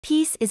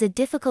Peace is a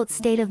difficult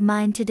state of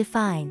mind to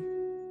define.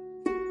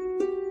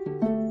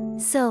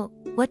 So,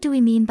 what do we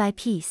mean by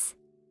peace?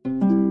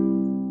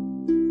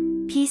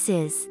 Peace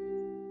is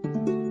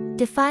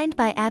defined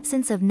by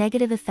absence of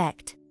negative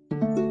effect.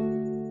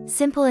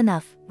 Simple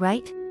enough,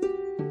 right?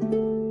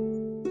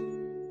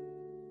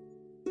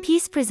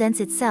 Peace presents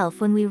itself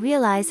when we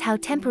realize how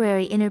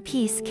temporary inner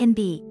peace can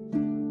be.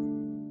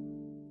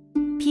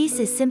 Peace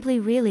is simply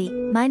really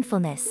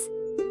mindfulness.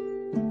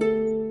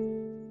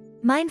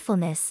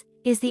 Mindfulness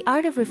is the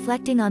art of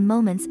reflecting on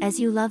moments as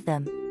you love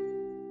them,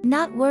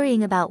 not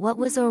worrying about what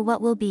was or what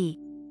will be.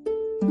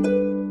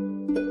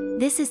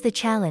 This is the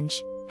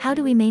challenge. How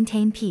do we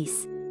maintain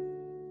peace?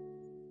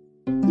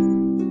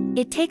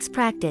 It takes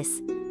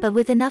practice, but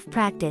with enough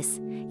practice,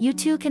 you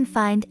too can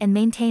find and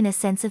maintain a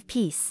sense of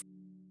peace.